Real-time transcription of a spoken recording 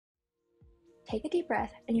Take a deep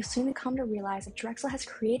breath, and you'll soon come to realize that Drexel has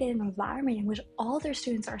created an environment in which all their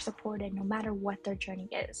students are supported no matter what their journey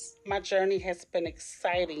is. My journey has been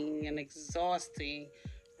exciting and exhausting,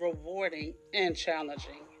 rewarding and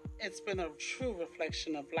challenging. It's been a true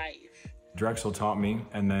reflection of life. Drexel taught me,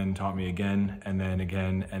 and then taught me again, and then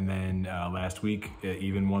again, and then last week,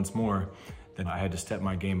 even once more, that I had to step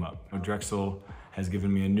my game up. Drexel has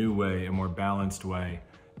given me a new way, a more balanced way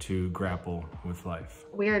to grapple with life.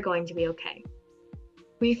 We are going to be okay.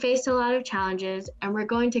 We faced a lot of challenges, and we're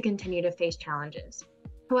going to continue to face challenges.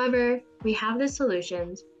 However, we have the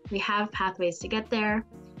solutions, we have pathways to get there,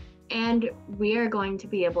 and we are going to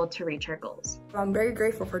be able to reach our goals. I'm very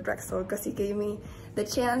grateful for Drexel because he gave me the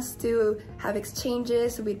chance to have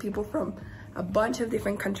exchanges with people from a bunch of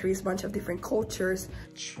different countries, a bunch of different cultures.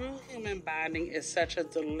 True human bonding is such a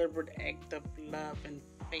deliberate act of love and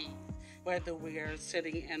faith. Whether we are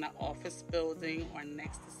sitting in an office building or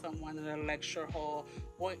next to someone in a lecture hall,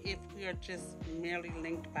 or if we are just merely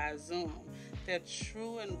linked by Zoom, that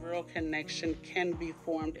true and real connection can be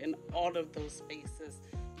formed in all of those spaces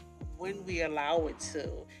when we allow it to,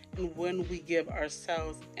 and when we give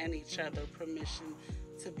ourselves and each other permission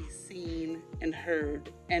to be seen and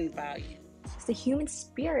heard and valued. The human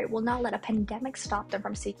spirit will not let a pandemic stop them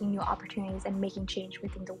from seeking new opportunities and making change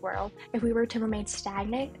within the world. If we were to remain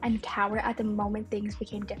stagnant and cower at the moment things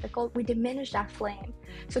became difficult, we diminish that flame.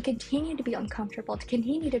 So continue to be uncomfortable, to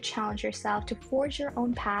continue to challenge yourself, to forge your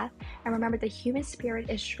own path, and remember the human spirit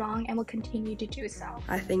is strong and will continue to do so.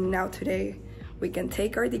 I think now today, we can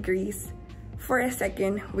take our degrees. For a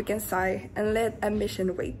second, we can sigh and let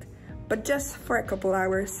admission wait, but just for a couple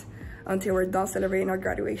hours until we're done celebrating our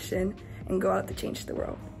graduation and go out to change the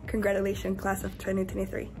world. Congratulations, class of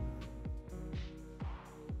 2023.